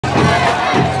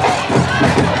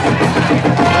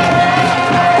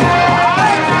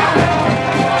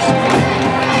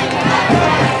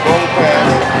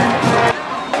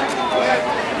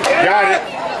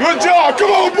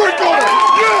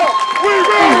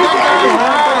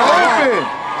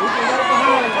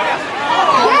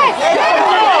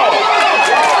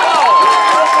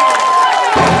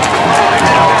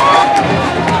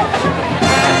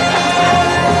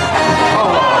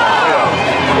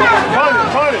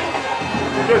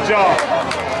job.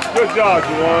 Good job,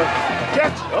 Juwan.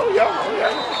 Catch it. Oh, yeah.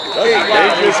 That's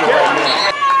dangerous catch.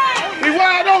 He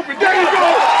wide open. There you go.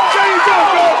 There you go,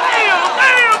 bro.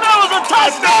 Damn, that was a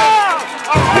touchdown.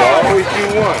 You always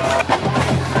do one.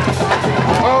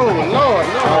 Oh, Lord,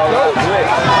 no.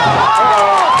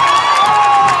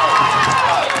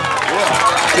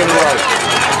 To the right.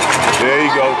 There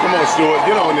you go. Come on, Stuart.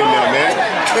 Get on in there, man.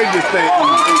 Make this thing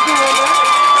easy.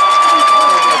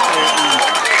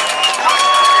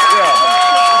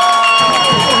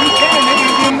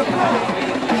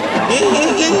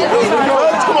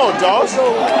 Come on, dogs.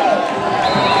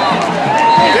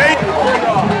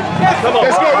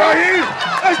 Let's go, Raheem.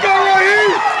 Let's go,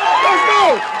 Raheem. Let's go.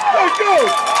 Let's go.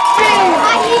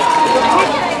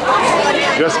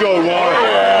 Let's go, Juan.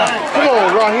 Come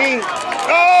on, Raheem.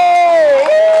 Oh!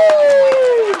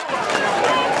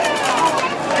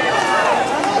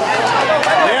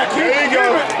 Yeah, there you go.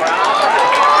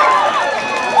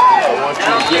 I want you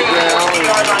to get down.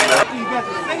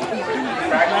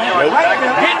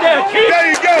 Get there, Keith. There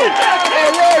you go.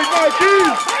 All right,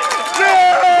 Marquise.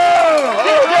 Yeah.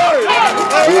 All right.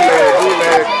 Good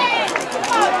leg.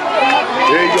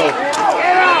 There you go.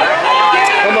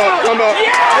 Come up.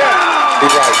 Yeah.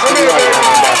 He's right. Come here,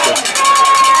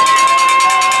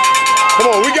 Come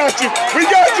on, we got you. We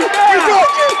got you.